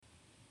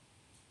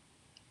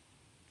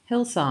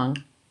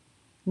Hillsong,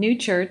 New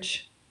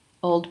Church,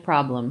 Old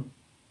Problem.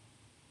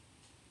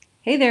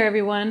 Hey there,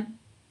 everyone.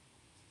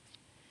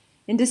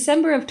 In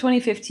December of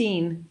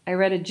 2015, I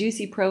read a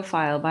juicy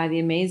profile by the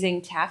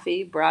amazing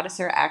Taffy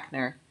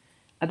Brodesser-Akner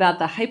about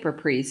the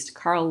hyperpriest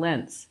Karl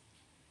Lentz,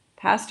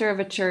 pastor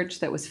of a church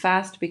that was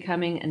fast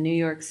becoming a New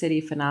York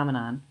City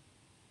phenomenon.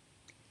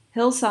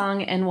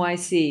 Hillsong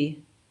NYC,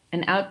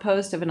 an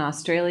outpost of an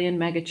Australian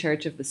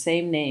megachurch of the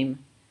same name,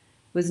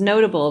 was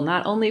notable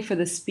not only for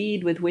the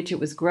speed with which it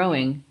was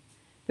growing,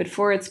 but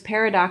for its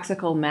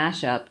paradoxical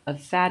mashup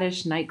of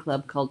faddish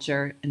nightclub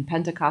culture and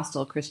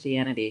Pentecostal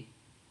Christianity.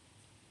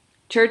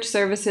 Church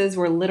services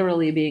were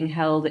literally being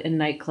held in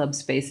nightclub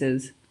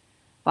spaces,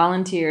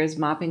 volunteers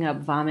mopping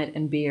up vomit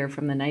and beer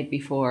from the night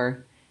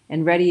before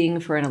and readying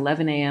for an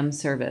 11 a.m.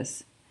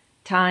 service,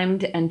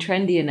 timed and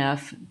trendy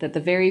enough that the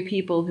very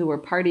people who were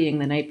partying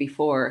the night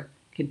before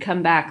could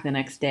come back the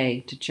next day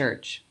to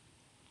church.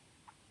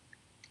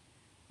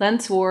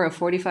 Lentz wore a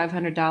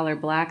 $4,500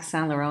 black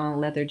Saint Laurent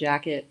leather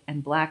jacket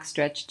and black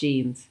stretch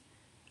jeans,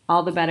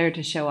 all the better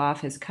to show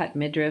off his cut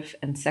midriff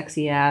and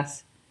sexy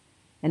ass,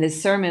 and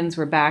his sermons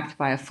were backed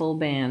by a full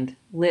band,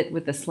 lit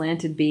with the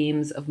slanted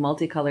beams of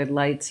multicolored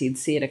lights you'd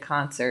see at a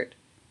concert.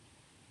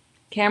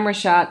 Camera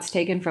shots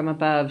taken from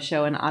above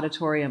show an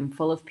auditorium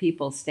full of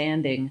people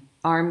standing,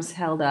 arms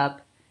held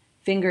up,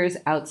 fingers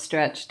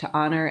outstretched to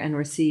honor and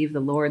receive the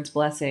Lord's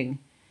blessing,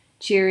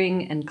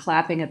 cheering and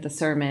clapping at the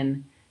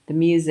sermon, the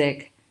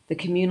music, the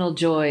communal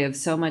joy of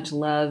so much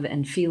love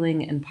and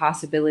feeling and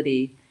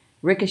possibility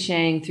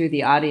ricocheting through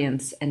the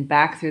audience and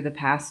back through the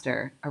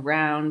pastor,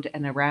 around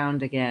and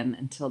around again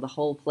until the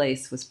whole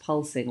place was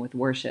pulsing with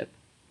worship.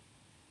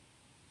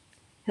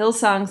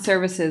 Hillsong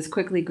services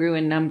quickly grew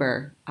in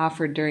number,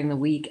 offered during the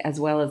week as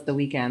well as the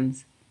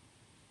weekends.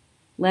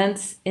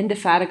 Lentz,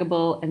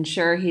 indefatigable and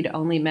sure he'd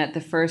only met the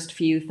first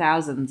few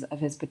thousands of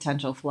his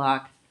potential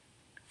flock,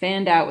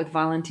 fanned out with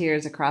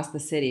volunteers across the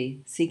city,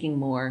 seeking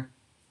more.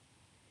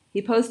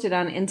 He posted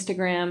on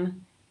Instagram,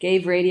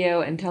 gave radio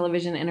and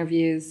television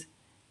interviews,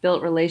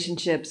 built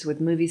relationships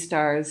with movie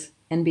stars,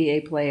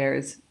 NBA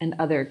players, and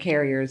other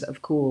carriers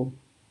of cool.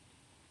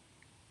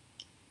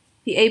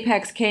 The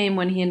apex came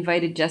when he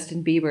invited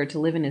Justin Bieber to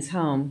live in his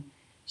home,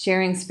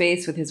 sharing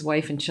space with his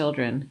wife and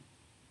children.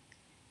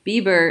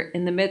 Bieber,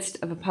 in the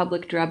midst of a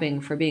public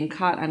drubbing for being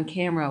caught on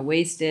camera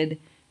wasted,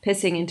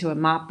 pissing into a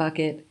mop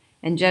bucket,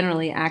 and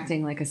generally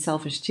acting like a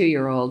selfish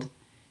 2-year-old,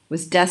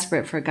 was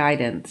desperate for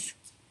guidance.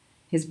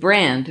 His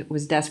brand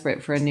was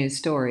desperate for a new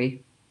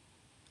story.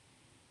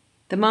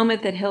 The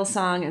moment that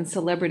Hillsong and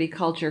celebrity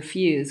culture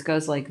fuse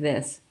goes like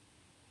this.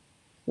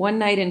 One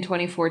night in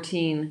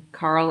 2014,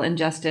 Karl and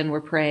Justin were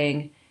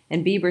praying,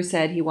 and Bieber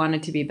said he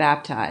wanted to be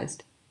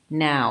baptized.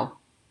 Now.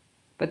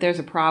 But there's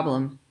a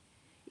problem.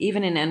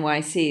 Even in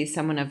NYC,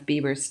 someone of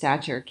Bieber's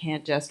stature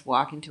can't just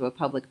walk into a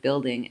public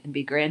building and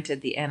be granted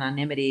the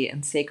anonymity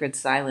and sacred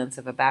silence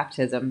of a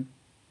baptism.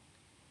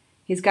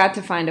 He's got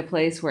to find a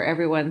place where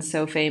everyone's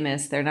so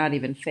famous they're not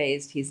even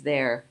fazed he's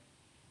there.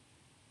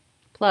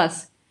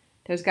 Plus,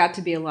 there's got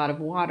to be a lot of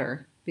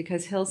water,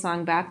 because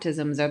Hillsong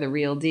baptisms are the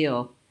real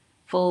deal.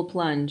 Full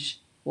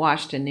plunge,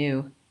 washed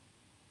anew.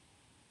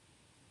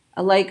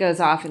 A light goes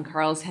off in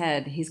Karl's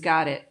head. He's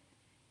got it.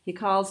 He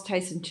calls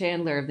Tyson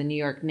Chandler of the New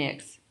York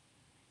Knicks.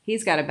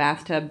 He's got a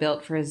bathtub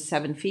built for his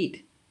 7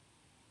 feet.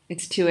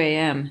 It's 2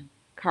 a.m.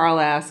 Karl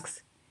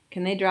asks,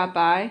 "Can they drop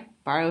by,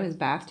 borrow his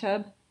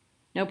bathtub?"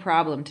 "No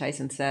problem,"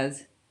 Tyson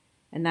says.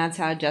 And that's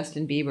how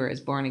Justin Bieber is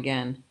born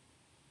again.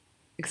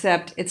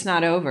 Except it's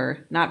not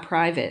over, not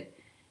private,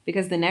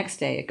 because the next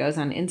day it goes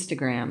on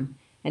Instagram,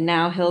 and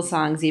now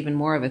Hillsong's even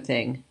more of a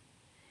thing.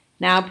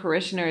 Now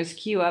parishioners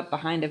queue up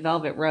behind a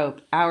velvet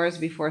rope hours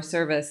before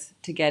service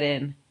to get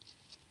in.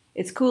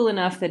 It's cool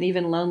enough that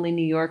even lonely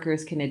New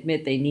Yorkers can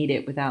admit they need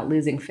it without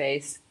losing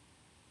face.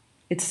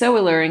 It's so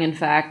alluring, in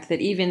fact,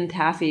 that even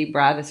Taffy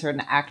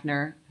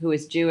Brodesser-Akner, who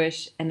is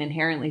Jewish and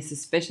inherently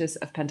suspicious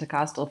of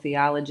Pentecostal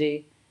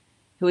theology,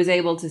 who is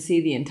able to see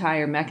the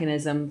entire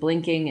mechanism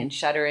blinking and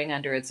shuddering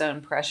under its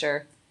own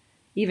pressure,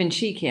 even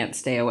she can't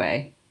stay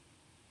away.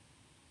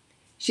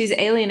 She's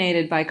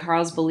alienated by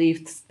Karl's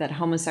beliefs that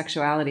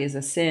homosexuality is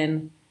a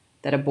sin,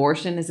 that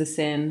abortion is a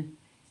sin,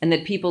 and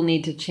that people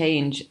need to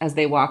change as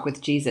they walk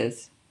with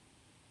Jesus.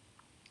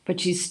 But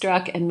she's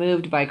struck and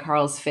moved by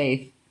Karl's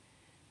faith,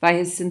 by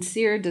his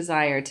sincere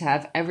desire to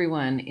have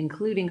everyone,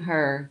 including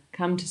her,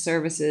 come to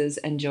services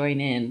and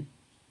join in.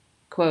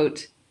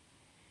 Quote,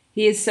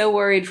 "He is so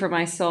worried for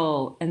my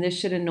soul, and this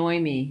should annoy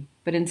me,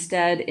 but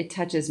instead it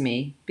touches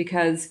me,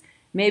 because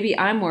maybe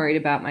I'm worried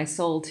about my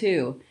soul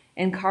too,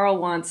 and Karl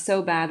wants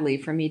so badly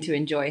for me to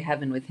enjoy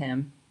heaven with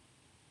him.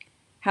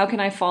 How can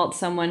I fault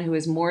someone who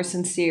is more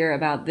sincere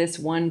about this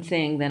one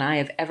thing than I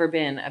have ever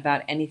been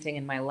about anything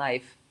in my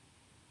life?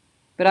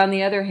 But on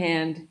the other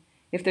hand,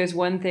 if there's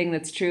one thing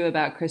that's true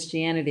about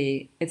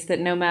Christianity, it's that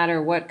no matter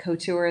what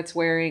couture it's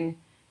wearing,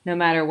 no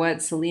matter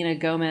what Selena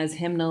Gomez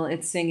hymnal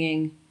it's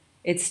singing,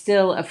 it's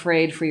still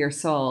afraid for your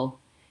soul.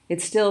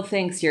 It still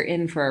thinks you're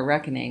in for a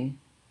reckoning.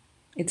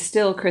 It's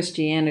still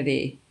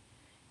Christianity.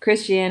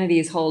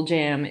 Christianity's whole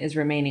jam is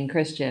remaining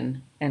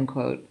Christian, end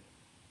quote.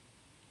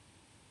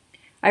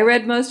 I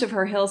read most of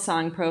her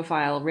Hillsong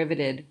profile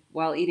riveted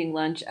while eating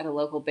lunch at a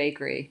local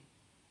bakery.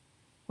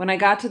 When I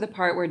got to the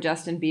part where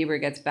Justin Bieber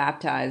gets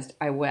baptized,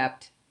 I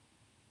wept.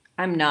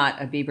 I'm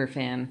not a Bieber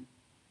fan.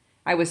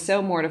 I was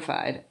so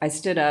mortified, I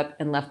stood up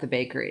and left the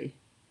bakery.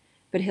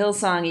 But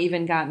Hillsong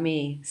even got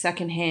me,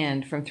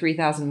 secondhand, from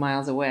 3,000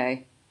 miles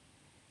away.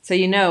 So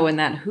you know, when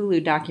that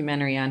Hulu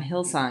documentary on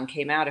Hillsong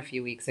came out a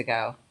few weeks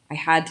ago, I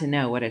had to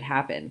know what had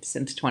happened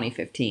since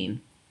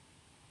 2015.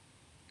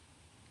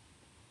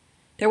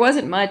 There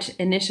wasn't much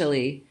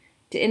initially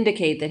to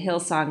indicate that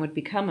Hillsong would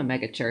become a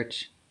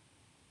megachurch.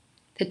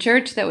 The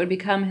church that would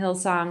become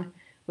Hillsong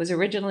was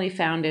originally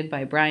founded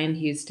by Brian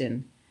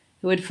Houston,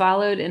 who had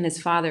followed in his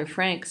father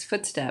Frank's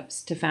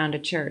footsteps to found a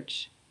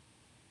church.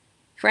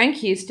 Frank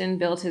Houston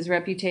built his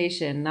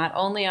reputation not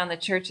only on the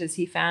churches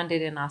he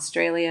founded in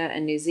Australia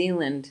and New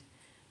Zealand,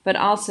 but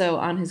also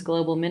on his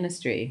global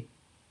ministry.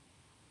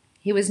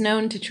 He was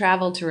known to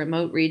travel to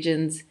remote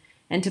regions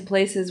and to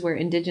places where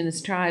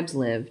indigenous tribes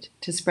lived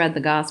to spread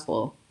the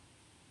gospel.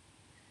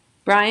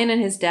 Brian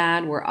and his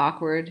dad were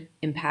awkward,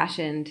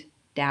 impassioned,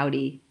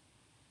 dowdy.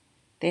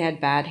 They had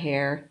bad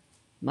hair,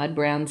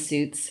 mud-brown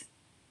suits,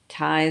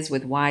 ties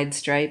with wide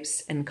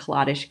stripes, and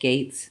cloddish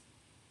gaits.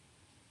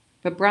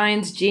 But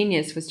Brian's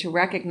genius was to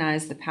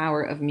recognize the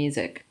power of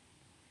music.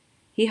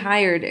 He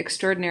hired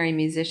extraordinary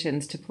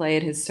musicians to play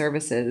at his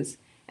services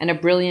and a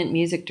brilliant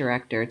music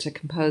director to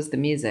compose the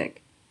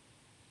music.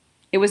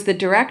 It was the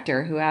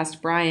director who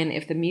asked Brian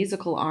if the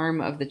musical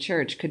arm of the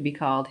church could be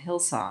called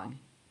Hillsong,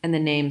 and the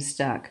name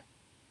stuck.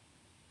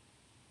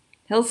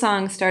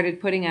 Hillsong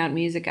started putting out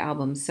music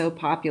albums so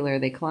popular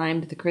they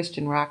climbed the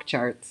Christian rock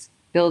charts,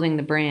 building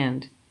the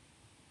brand.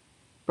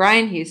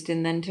 Brian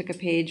Houston then took a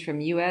page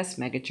from U.S.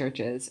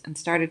 megachurches and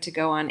started to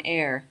go on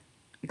air,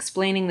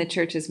 explaining the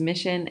church's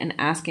mission and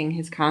asking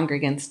his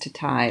congregants to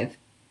tithe.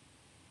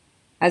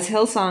 As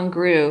Hillsong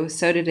grew,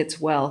 so did its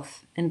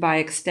wealth, and by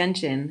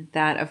extension,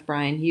 that of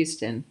Brian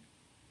Houston.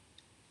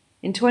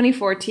 In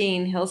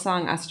 2014,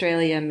 Hillsong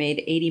Australia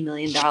made $80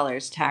 million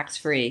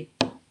tax-free.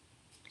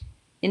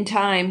 In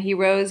time, he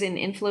rose in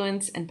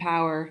influence and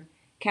power,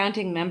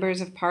 counting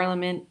members of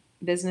parliament,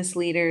 business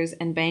leaders,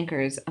 and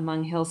bankers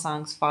among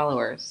Hillsong's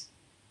followers.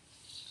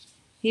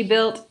 He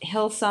built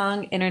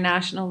Hillsong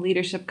International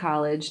Leadership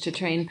College to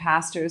train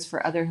pastors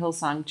for other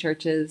Hillsong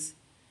churches,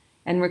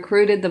 and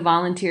recruited the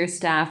volunteer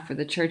staff for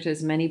the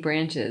church's many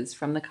branches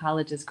from the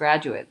college's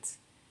graduates,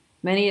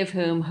 many of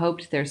whom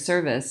hoped their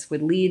service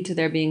would lead to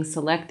their being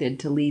selected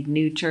to lead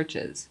new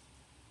churches.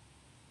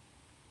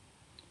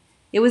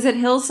 It was at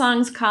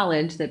Hillsong's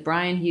college that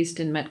Brian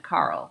Houston met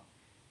Carl,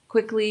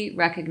 quickly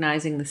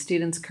recognizing the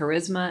student's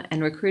charisma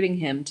and recruiting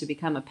him to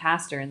become a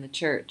pastor in the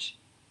church.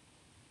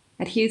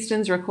 At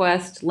Houston's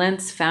request,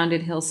 Lentz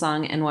founded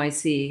Hillsong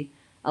NYC,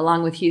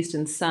 along with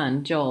Houston's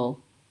son, Joel.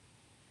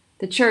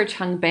 The church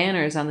hung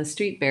banners on the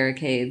street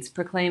barricades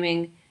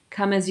proclaiming,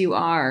 "Come as you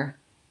are,"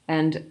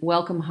 and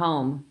 "Welcome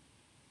home."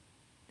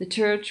 The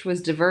church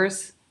was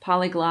diverse,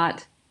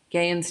 polyglot,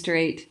 gay and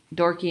straight,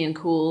 dorky and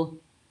cool,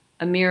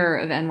 a mirror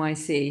of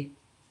NYC.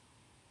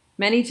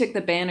 Many took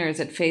the banners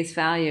at face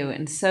value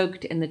and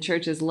soaked in the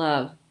church's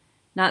love,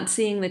 not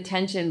seeing the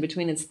tension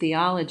between its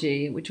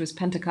theology, which was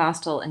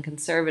Pentecostal and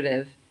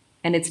conservative,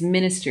 and its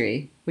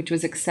ministry, which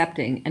was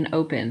accepting and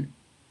open.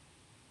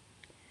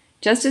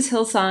 Just as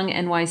Hillsong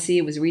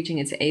NYC was reaching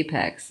its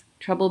apex,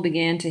 trouble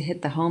began to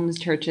hit the home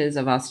churches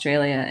of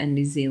Australia and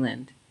New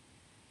Zealand.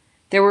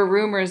 There were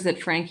rumors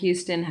that Frank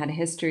Houston had a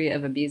history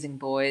of abusing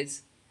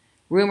boys,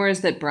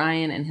 rumors that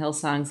Brian and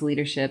Hillsong's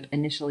leadership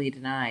initially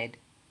denied.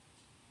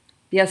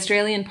 The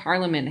Australian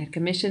Parliament had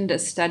commissioned a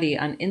study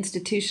on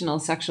institutional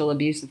sexual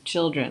abuse of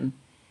children,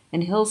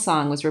 and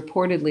Hillsong was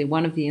reportedly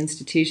one of the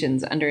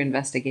institutions under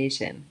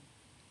investigation.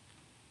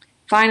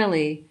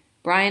 Finally,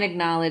 Brian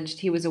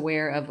acknowledged he was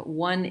aware of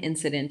one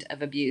incident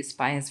of abuse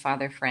by his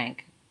father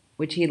Frank,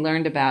 which he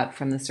learned about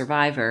from the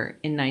survivor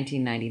in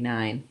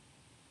 1999.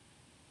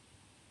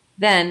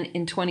 Then,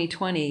 in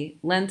 2020,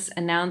 Lentz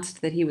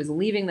announced that he was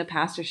leaving the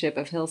pastorship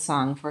of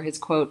Hillsong for his,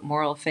 quote,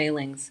 moral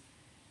failings.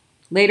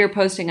 Later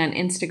posting on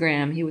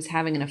Instagram he was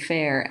having an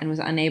affair and was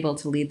unable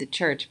to lead the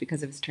church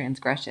because of his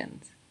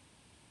transgressions.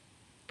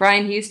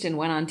 Brian Houston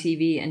went on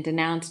TV and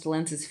denounced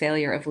Lentz's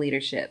failure of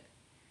leadership.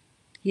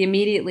 He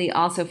immediately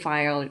also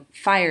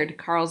fired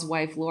Carl's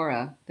wife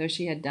Laura, though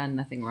she had done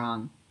nothing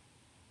wrong.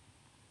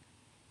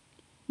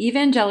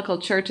 Evangelical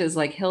churches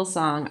like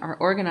Hillsong are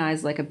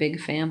organized like a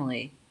big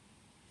family.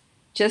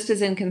 Just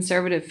as in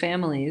conservative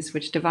families,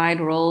 which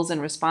divide roles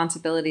and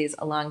responsibilities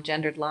along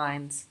gendered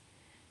lines,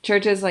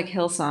 churches like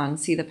Hillsong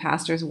see the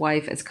pastor's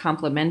wife as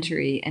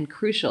complementary and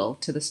crucial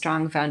to the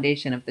strong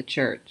foundation of the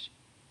church.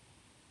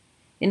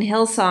 In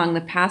Hillsong,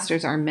 the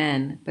pastors are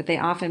men, but they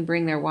often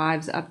bring their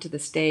wives up to the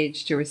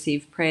stage to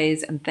receive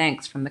praise and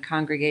thanks from the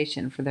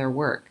congregation for their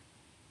work.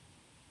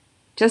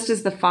 Just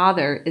as the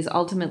father is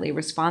ultimately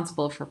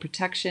responsible for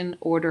protection,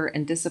 order,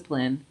 and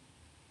discipline,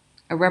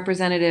 a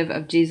representative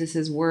of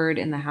Jesus' word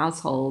in the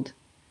household,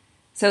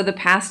 so the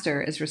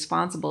pastor is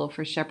responsible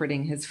for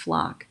shepherding his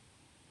flock.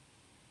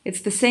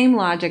 It's the same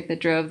logic that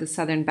drove the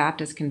Southern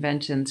Baptist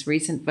Convention's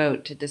recent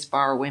vote to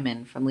disbar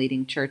women from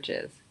leading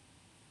churches.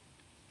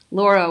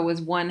 Laura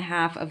was one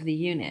half of the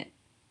unit.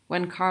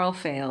 When Carl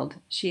failed,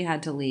 she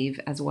had to leave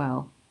as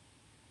well.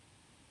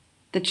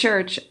 The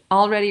church,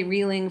 already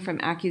reeling from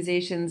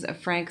accusations of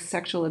Frank's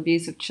sexual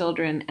abuse of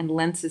children and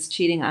Lentz's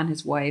cheating on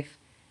his wife,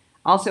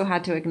 also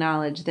had to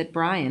acknowledge that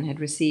Brian had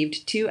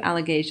received 2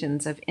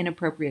 allegations of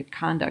inappropriate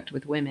conduct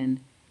with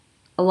women,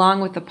 along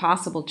with the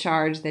possible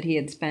charge that he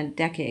had spent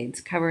decades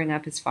covering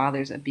up his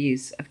father's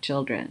abuse of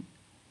children.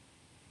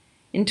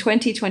 In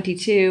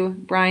 2022,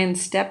 Brian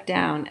stepped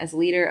down as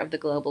leader of the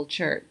global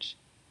church.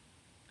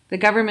 The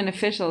government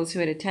officials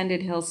who had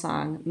attended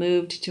Hillsong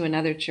moved to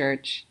another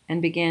church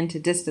and began to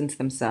distance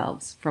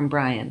themselves from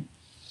Brian.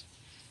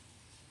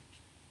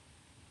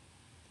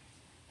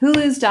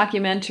 Hulu's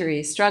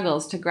documentary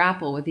struggles to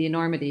grapple with the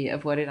enormity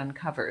of what it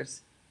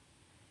uncovers.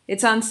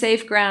 It's on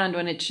safe ground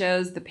when it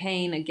shows the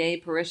pain a gay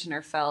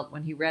parishioner felt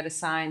when he read a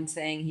sign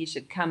saying he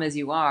should come as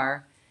you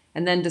are,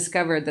 and then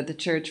discovered that the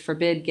church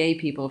forbid gay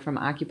people from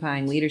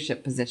occupying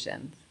leadership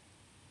positions.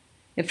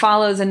 It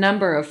follows a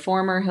number of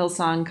former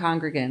Hillsong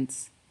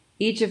congregants,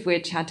 each of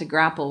which had to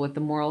grapple with the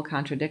moral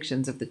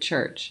contradictions of the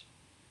church.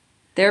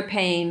 Their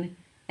pain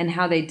and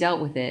how they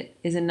dealt with it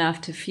is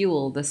enough to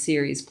fuel the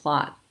series'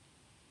 plot.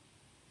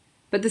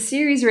 But the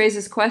series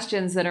raises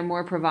questions that are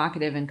more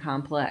provocative and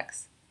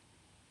complex.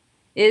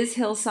 Is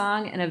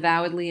Hillsong an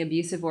avowedly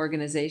abusive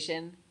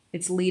organization,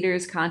 its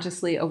leaders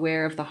consciously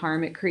aware of the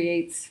harm it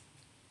creates?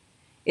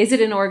 Is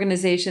it an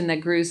organization that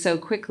grew so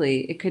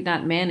quickly it could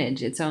not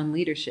manage its own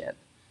leadership?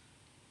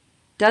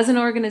 Does an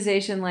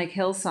organization like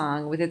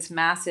Hillsong, with its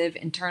massive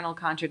internal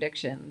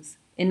contradictions,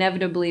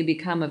 inevitably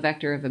become a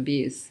vector of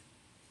abuse?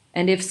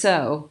 And if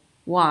so,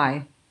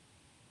 why?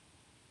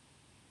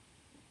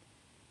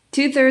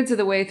 2/3 of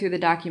the way through the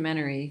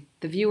documentary,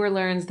 the viewer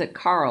learns that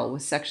Carl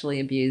was sexually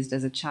abused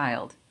as a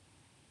child.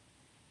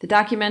 The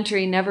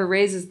documentary never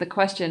raises the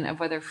question of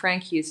whether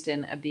Frank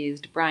Houston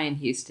abused Brian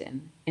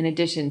Houston, in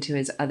addition to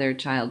his other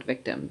child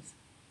victims.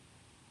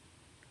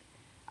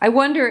 I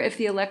wonder if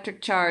the electric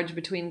charge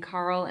between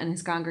Carl and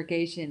his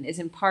congregation is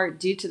in part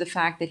due to the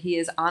fact that he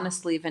is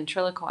honestly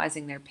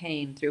ventriloquizing their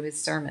pain through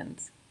his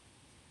sermons.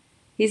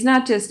 He's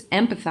not just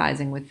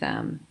empathizing with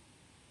them.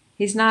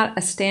 He's not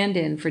a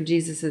stand-in for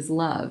Jesus'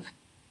 love.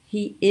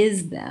 He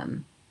is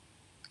them.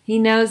 He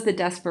knows the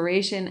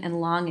desperation and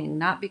longing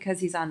not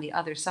because he's on the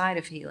other side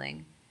of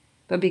healing,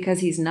 but because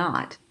he's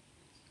not.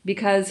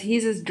 Because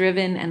he's as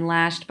driven and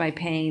lashed by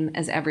pain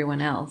as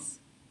everyone else.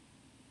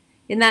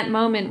 In that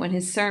moment when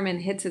his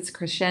sermon hits its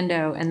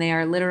crescendo and they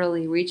are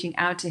literally reaching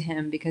out to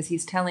him because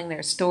he's telling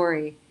their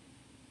story,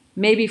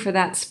 maybe for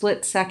that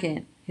split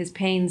second, his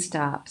pain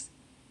stops.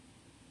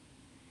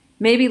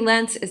 Maybe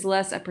Lentz is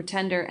less a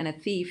pretender and a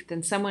thief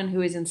than someone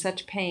who is in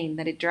such pain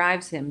that it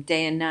drives him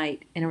day and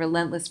night in a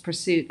relentless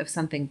pursuit of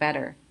something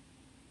better.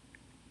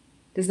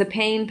 Does the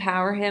pain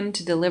power him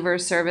to deliver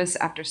service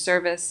after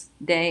service,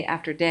 day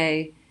after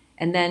day,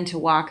 and then to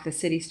walk the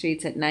city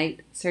streets at night,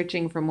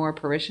 searching for more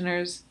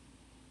parishioners?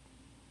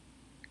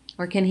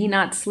 Or can he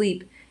not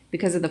sleep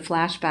because of the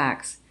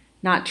flashbacks,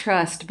 not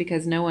trust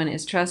because no one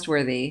is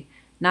trustworthy,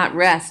 not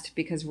rest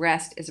because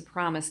rest is a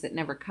promise that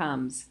never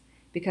comes,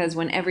 because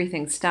when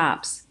everything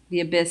stops,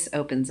 the abyss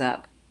opens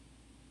up?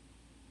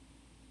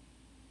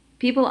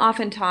 People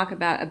often talk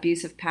about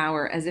abuse of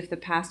power as if the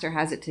pastor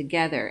has it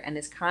together and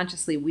is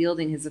consciously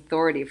wielding his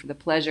authority for the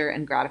pleasure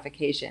and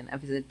gratification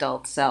of his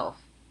adult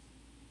self.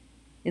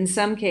 In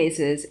some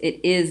cases, it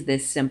is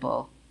this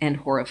simple and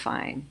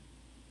horrifying.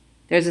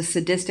 There's a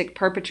sadistic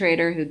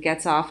perpetrator who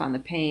gets off on the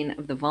pain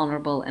of the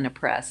vulnerable and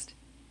oppressed.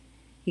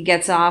 He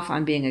gets off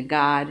on being a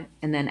god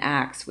and then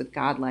acts with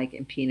godlike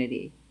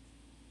impunity.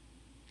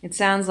 It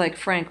sounds like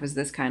Frank was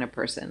this kind of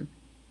person.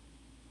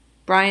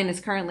 Brian is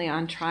currently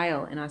on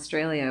trial in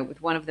Australia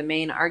with one of the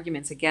main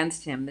arguments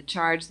against him, the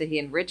charge that he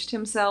enriched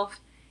himself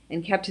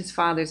and kept his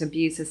father's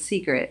abuse a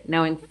secret,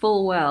 knowing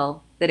full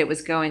well that it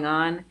was going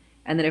on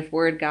and that if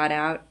word got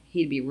out,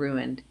 he'd be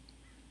ruined.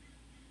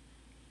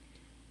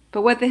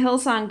 But what the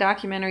Hillsong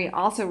documentary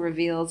also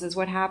reveals is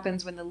what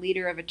happens when the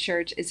leader of a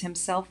church is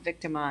himself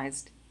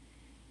victimized,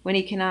 when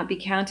he cannot be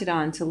counted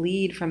on to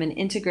lead from an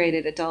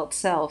integrated adult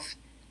self,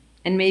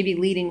 and maybe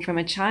leading from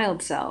a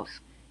child self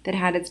that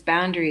had its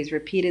boundaries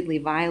repeatedly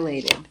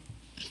violated,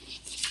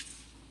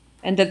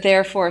 and that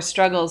therefore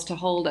struggles to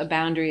hold a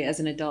boundary as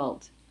an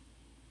adult.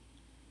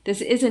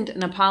 This isn't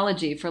an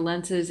apology for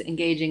Lentz's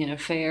engaging in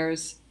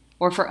affairs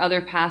or for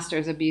other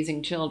pastors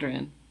abusing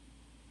children.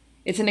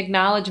 It's an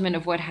acknowledgement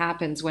of what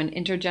happens when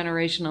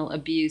intergenerational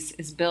abuse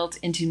is built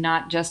into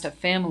not just a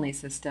family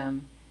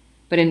system,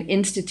 but an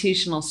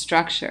institutional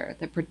structure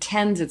that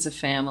pretends it's a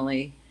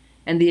family,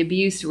 and the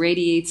abuse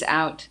radiates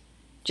out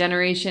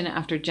generation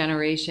after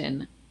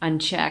generation,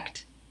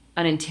 unchecked,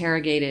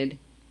 uninterrogated,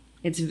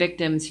 its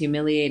victims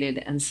humiliated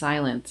and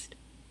silenced.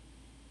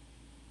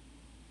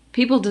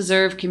 People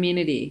deserve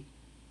community.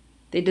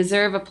 They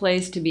deserve a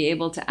place to be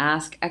able to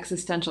ask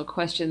existential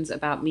questions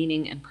about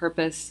meaning and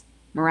purpose,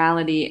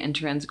 morality and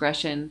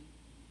transgression.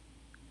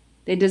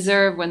 They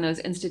deserve, when those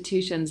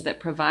institutions that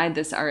provide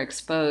this are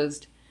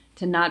exposed,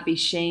 to not be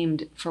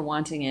shamed for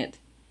wanting it,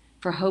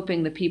 for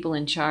hoping the people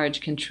in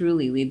charge can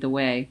truly lead the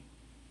way.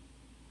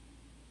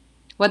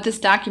 What this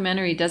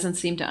documentary doesn't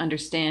seem to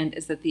understand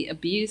is that the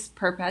abuse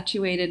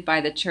perpetuated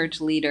by the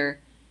church leader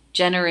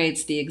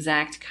generates the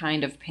exact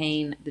kind of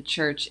pain the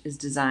church is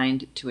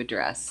designed to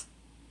address.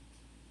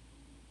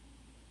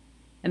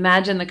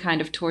 Imagine the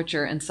kind of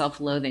torture and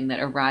self-loathing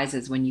that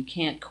arises when you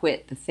can't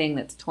quit the thing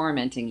that's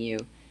tormenting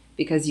you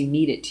because you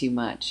need it too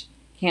much,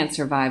 can't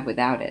survive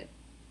without it.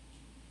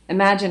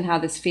 Imagine how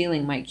this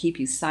feeling might keep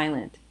you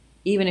silent,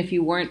 even if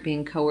you weren't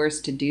being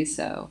coerced to do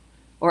so,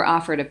 or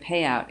offered a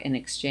payout in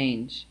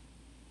exchange.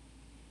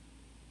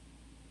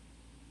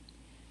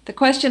 The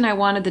question I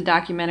wanted the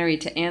documentary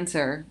to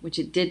answer, which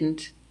it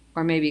didn't,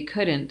 or maybe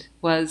couldn't,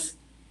 was,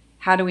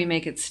 how do we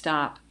make it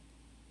stop?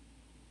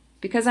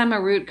 Because I'm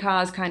a root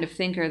cause kind of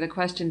thinker, the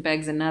question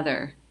begs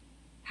another.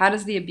 How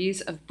does the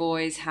abuse of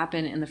boys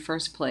happen in the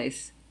first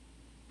place?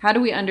 How do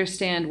we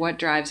understand what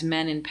drives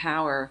men in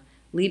power,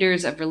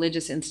 leaders of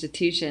religious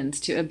institutions,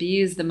 to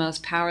abuse the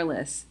most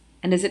powerless?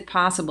 And is it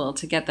possible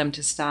to get them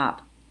to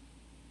stop?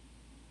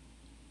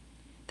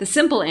 The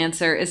simple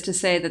answer is to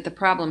say that the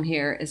problem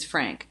here is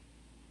Frank.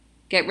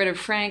 Get rid of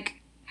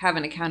Frank, have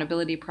an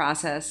accountability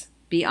process,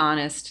 be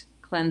honest,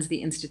 cleanse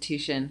the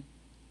institution.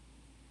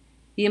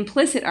 The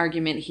implicit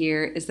argument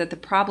here is that the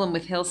problem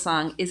with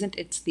Hillsong isn't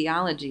its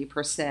theology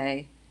per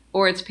se,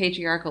 or its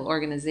patriarchal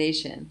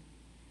organization.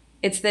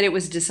 It's that it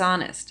was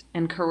dishonest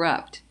and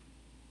corrupt.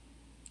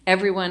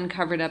 Everyone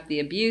covered up the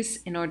abuse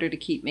in order to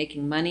keep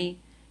making money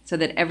so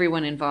that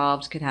everyone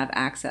involved could have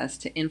access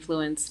to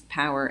influence,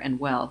 power, and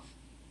wealth.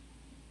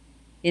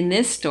 In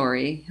this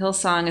story,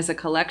 Hillsong is a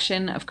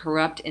collection of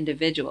corrupt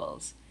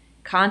individuals,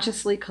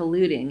 consciously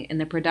colluding in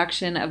the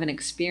production of an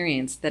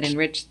experience that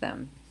enriched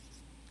them.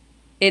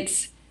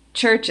 It's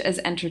church as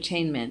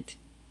entertainment.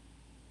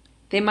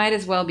 They might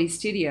as well be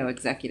studio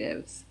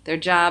executives. Their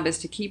job is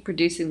to keep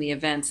producing the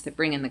events that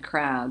bring in the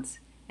crowds,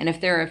 and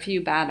if there are a few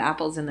bad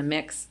apples in the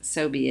mix,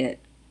 so be it.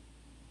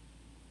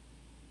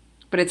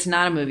 But it's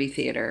not a movie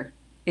theater.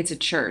 It's a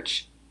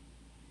church.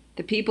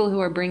 The people who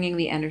are bringing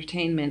the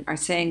entertainment are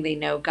saying they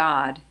know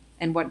God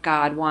and what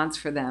God wants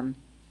for them.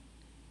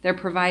 They're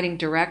providing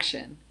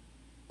direction.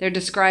 They're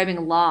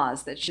describing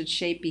laws that should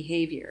shape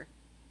behavior.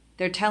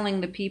 They're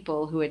telling the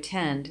people who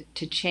attend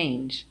to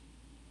change.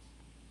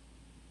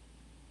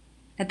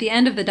 At the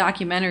end of the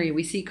documentary,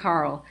 we see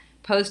Carl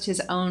post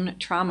his own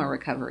trauma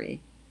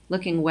recovery,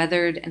 looking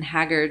weathered and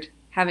haggard,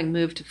 having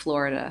moved to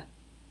Florida.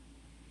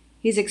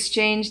 He's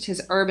exchanged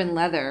his urban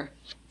leather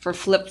for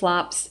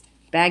flip-flops,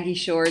 baggy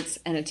shorts,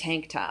 and a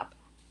tank top.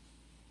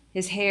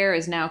 His hair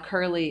is now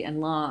curly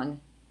and long.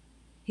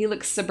 He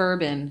looks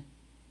suburban.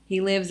 He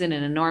lives in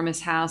an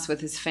enormous house with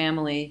his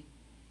family.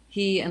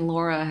 He and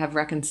Laura have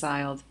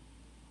reconciled.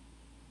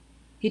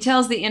 He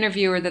tells the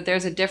interviewer that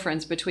there's a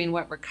difference between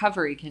what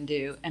recovery can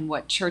do and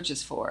what church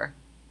is for.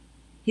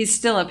 He's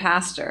still a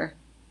pastor.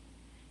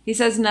 He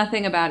says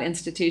nothing about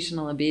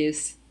institutional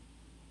abuse.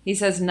 He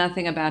says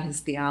nothing about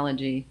his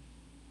theology.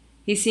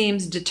 He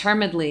seems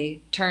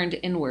determinedly turned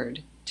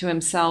inward, to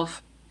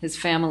himself, his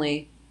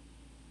family.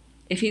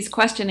 If he's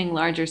questioning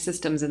larger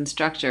systems and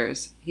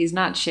structures, he's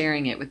not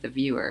sharing it with the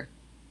viewer.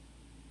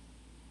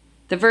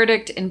 The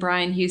verdict in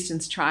Brian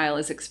Houston's trial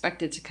is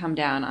expected to come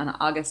down on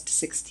August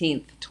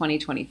 16th,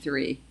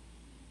 2023.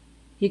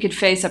 He could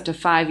face up to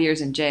 5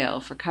 years in jail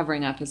for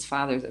covering up his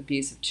father's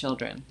abuse of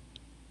children.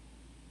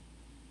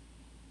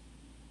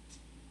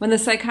 When the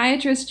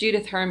psychiatrist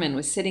Judith Herman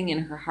was sitting in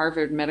her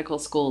Harvard Medical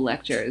School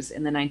lectures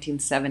in the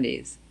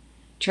 1970s,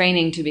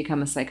 training to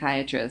become a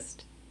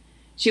psychiatrist,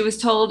 she was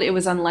told it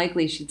was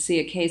unlikely she'd see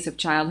a case of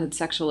childhood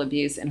sexual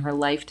abuse in her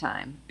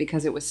lifetime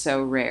because it was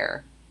so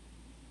rare.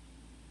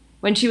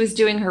 When she was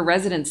doing her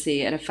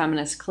residency at a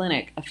feminist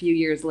clinic a few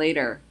years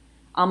later,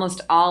 almost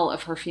all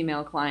of her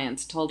female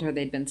clients told her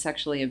they'd been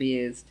sexually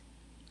abused,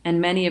 and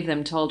many of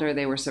them told her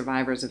they were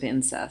survivors of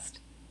incest.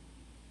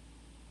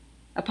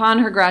 Upon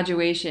her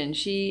graduation,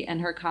 she and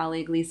her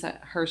colleague Lisa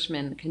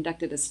Hirschman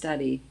conducted a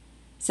study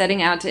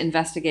setting out to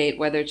investigate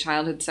whether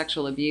childhood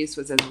sexual abuse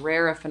was as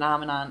rare a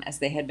phenomenon as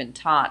they had been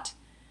taught,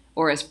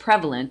 or as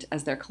prevalent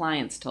as their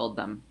clients told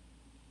them.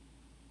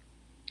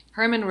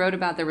 Herman wrote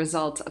about the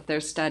results of their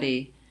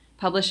study,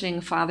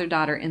 publishing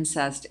Father-Daughter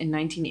Incest in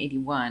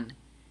 1981,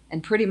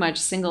 and pretty much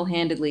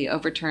single-handedly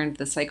overturned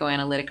the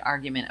psychoanalytic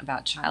argument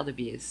about child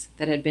abuse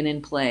that had been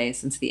in play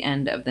since the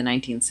end of the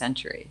 19th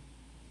century.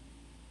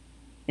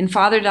 In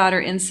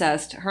Father-Daughter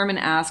Incest, Herman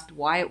asked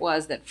why it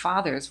was that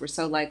fathers were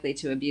so likely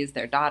to abuse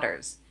their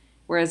daughters,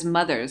 whereas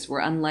mothers were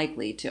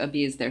unlikely to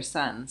abuse their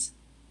sons.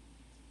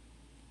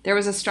 There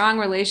was a strong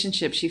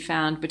relationship, she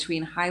found,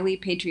 between highly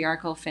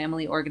patriarchal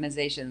family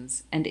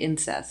organizations and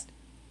incest.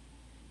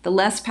 The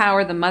less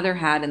power the mother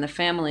had in the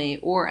family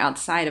or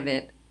outside of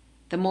it,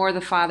 the more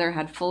the father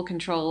had full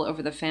control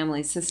over the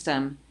family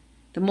system,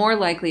 the more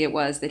likely it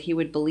was that he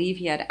would believe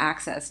he had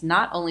access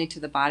not only to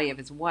the body of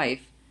his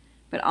wife,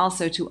 but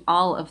also to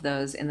all of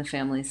those in the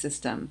family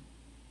system.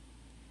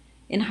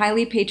 In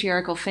highly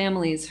patriarchal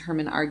families,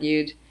 Herman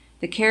argued,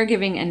 the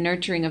caregiving and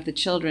nurturing of the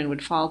children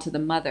would fall to the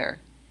mother,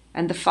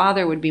 and the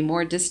father would be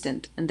more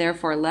distant and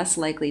therefore less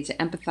likely to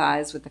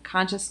empathize with the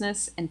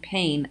consciousness and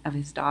pain of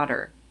his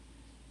daughter.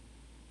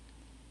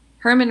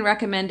 Herman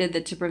recommended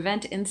that to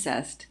prevent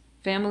incest,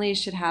 families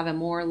should have a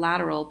more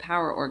lateral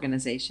power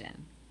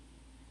organization.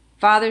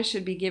 Fathers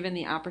should be given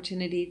the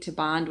opportunity to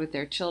bond with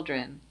their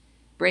children,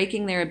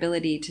 breaking their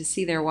ability to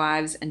see their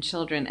wives and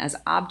children as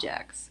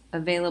objects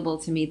available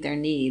to meet their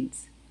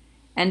needs,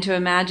 and to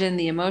imagine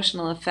the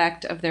emotional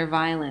effect of their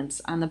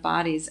violence on the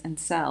bodies and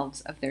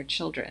selves of their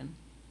children.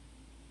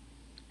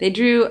 They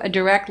drew a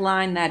direct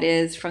line, that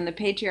is, from the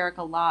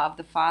patriarchal law of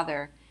the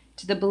father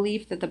to the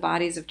belief that the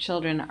bodies of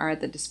children are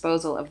at the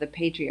disposal of the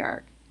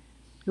patriarch,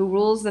 who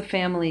rules the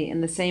family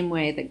in the same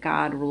way that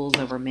God rules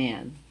over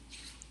man.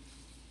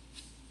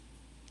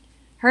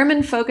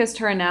 Herman focused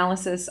her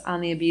analysis on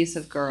the abuse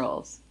of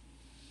girls.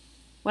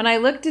 When I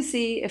looked to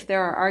see if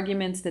there are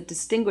arguments that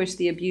distinguish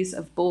the abuse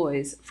of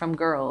boys from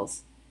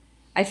girls,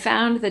 I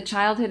found that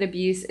childhood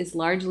abuse is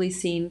largely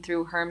seen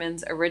through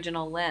Herman's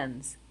original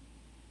lens,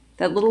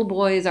 that little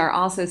boys are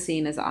also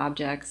seen as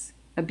objects,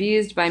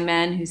 abused by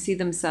men who see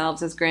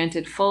themselves as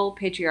granted full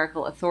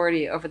patriarchal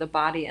authority over the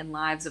body and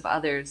lives of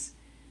others,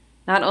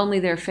 not only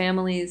their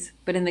families,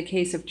 but in the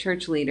case of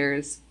church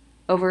leaders,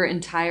 over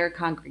entire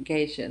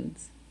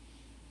congregations.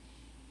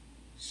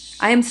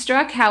 I am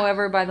struck,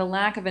 however, by the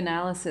lack of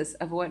analysis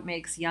of what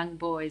makes young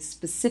boys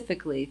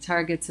specifically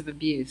targets of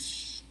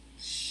abuse.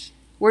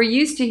 We're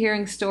used to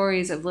hearing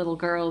stories of little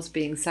girls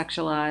being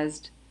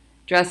sexualized,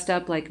 dressed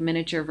up like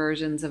miniature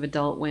versions of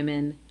adult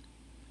women,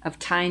 of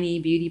tiny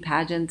beauty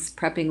pageants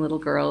prepping little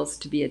girls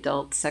to be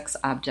adult sex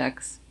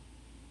objects.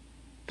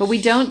 But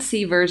we don't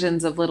see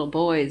versions of little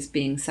boys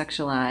being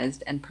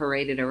sexualized and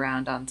paraded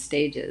around on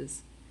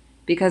stages,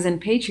 because in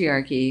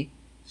patriarchy,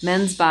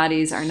 men's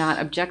bodies are not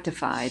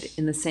objectified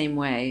in the same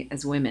way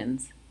as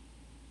women's.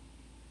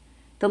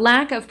 The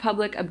lack of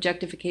public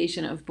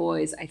objectification of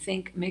boys, I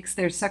think, makes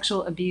their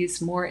sexual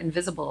abuse more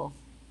invisible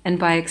and,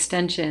 by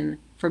extension,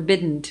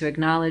 forbidden to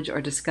acknowledge or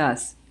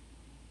discuss.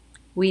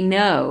 We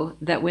know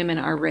that women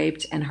are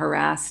raped and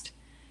harassed,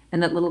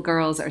 and that little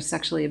girls are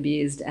sexually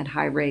abused at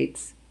high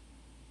rates.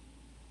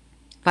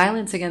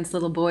 Violence against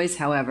little boys,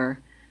 however,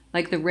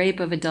 like the rape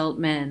of adult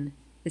men,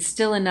 is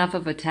still enough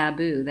of a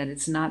taboo that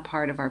it's not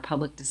part of our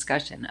public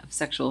discussion of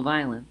sexual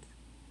violence.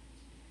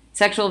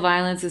 Sexual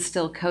violence is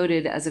still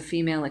coded as a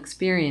female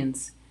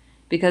experience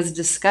because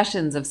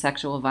discussions of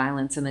sexual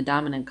violence in the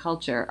dominant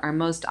culture are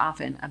most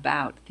often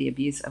about the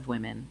abuse of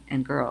women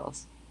and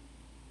girls.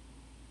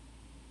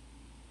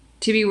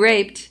 To be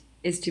raped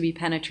is to be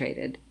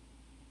penetrated.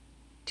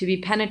 To be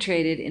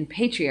penetrated in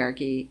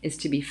patriarchy is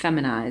to be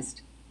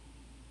feminized.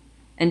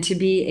 And to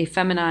be a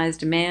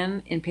feminized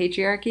man in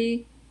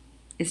patriarchy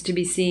is to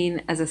be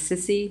seen as a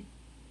sissy,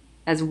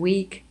 as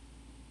weak,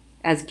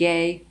 as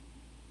gay.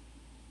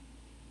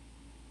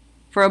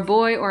 For a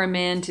boy or a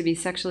man to be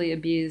sexually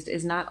abused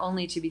is not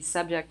only to be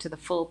subject to the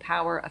full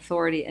power,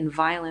 authority, and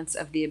violence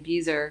of the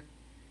abuser,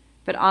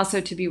 but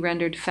also to be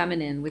rendered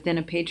feminine within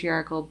a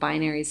patriarchal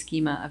binary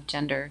schema of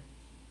gender.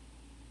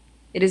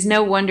 It is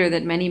no wonder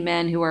that many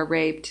men who are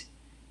raped,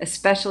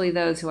 especially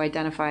those who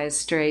identify as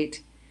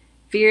straight,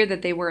 fear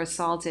that they were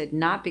assaulted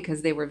not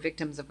because they were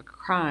victims of a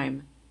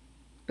crime,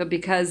 but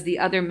because the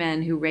other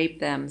men who raped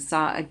them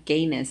saw a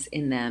gayness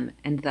in them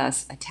and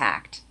thus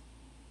attacked.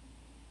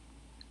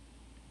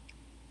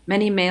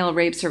 Many male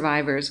rape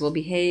survivors will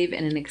behave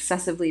in an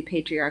excessively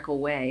patriarchal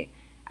way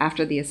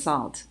after the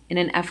assault in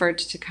an effort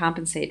to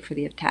compensate for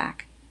the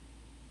attack.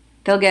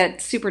 They'll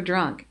get super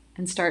drunk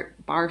and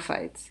start bar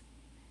fights,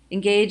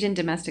 engage in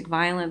domestic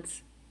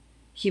violence,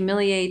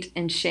 humiliate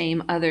and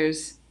shame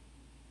others,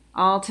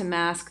 all to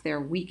mask their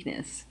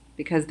weakness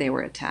because they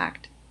were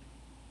attacked.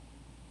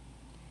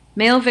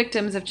 Male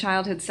victims of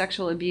childhood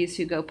sexual abuse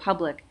who go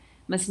public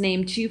must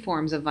name two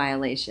forms of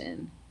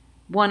violation,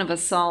 one of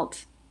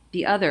assault,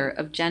 the other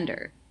of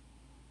gender.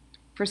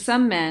 For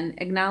some men,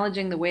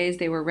 acknowledging the ways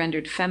they were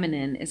rendered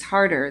feminine is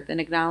harder than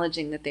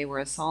acknowledging that they were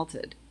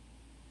assaulted.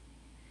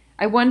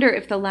 I wonder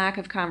if the lack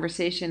of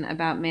conversation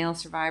about male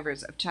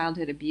survivors of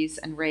childhood abuse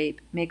and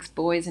rape makes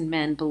boys and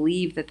men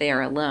believe that they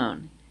are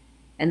alone,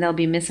 and they'll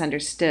be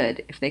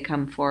misunderstood if they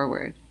come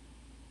forward.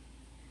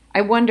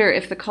 I wonder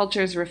if the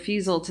culture's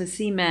refusal to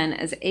see men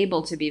as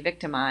able to be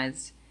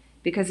victimized,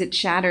 because it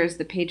shatters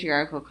the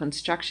patriarchal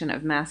construction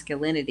of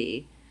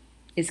masculinity,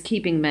 is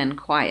keeping men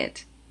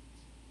quiet.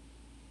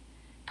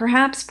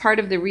 Perhaps part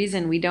of the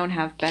reason we don't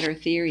have better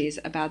theories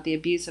about the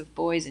abuse of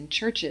boys in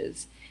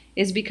churches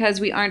is because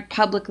we aren't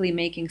publicly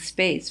making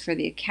space for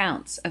the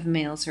accounts of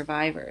male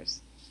survivors.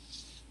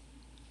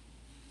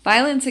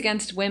 Violence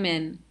against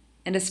women,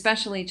 and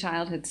especially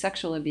childhood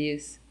sexual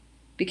abuse,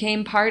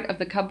 became part of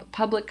the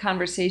public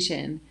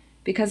conversation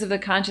because of the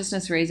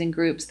consciousness-raising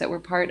groups that were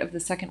part of the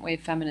second-wave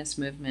feminist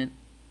movement.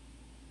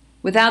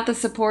 Without the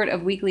support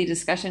of weekly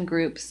discussion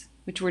groups,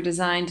 which were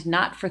designed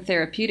not for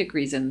therapeutic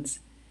reasons,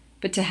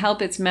 but to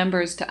help its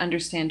members to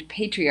understand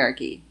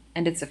patriarchy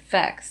and its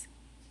effects,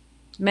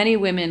 many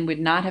women would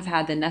not have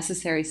had the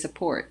necessary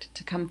support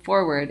to come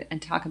forward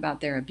and talk about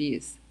their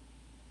abuse.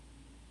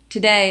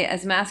 Today,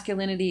 as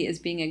masculinity is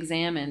being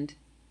examined,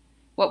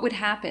 what would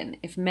happen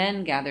if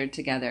men gathered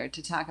together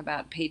to talk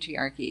about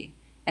patriarchy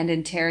and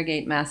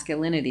interrogate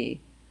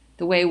masculinity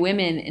the way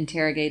women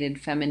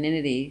interrogated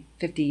femininity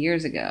 50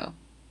 years ago?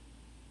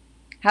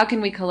 How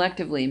can we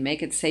collectively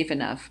make it safe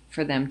enough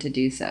for them to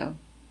do so?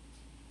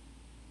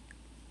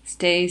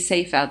 Stay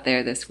safe out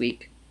there this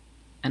week,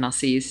 and I'll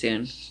see you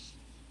soon.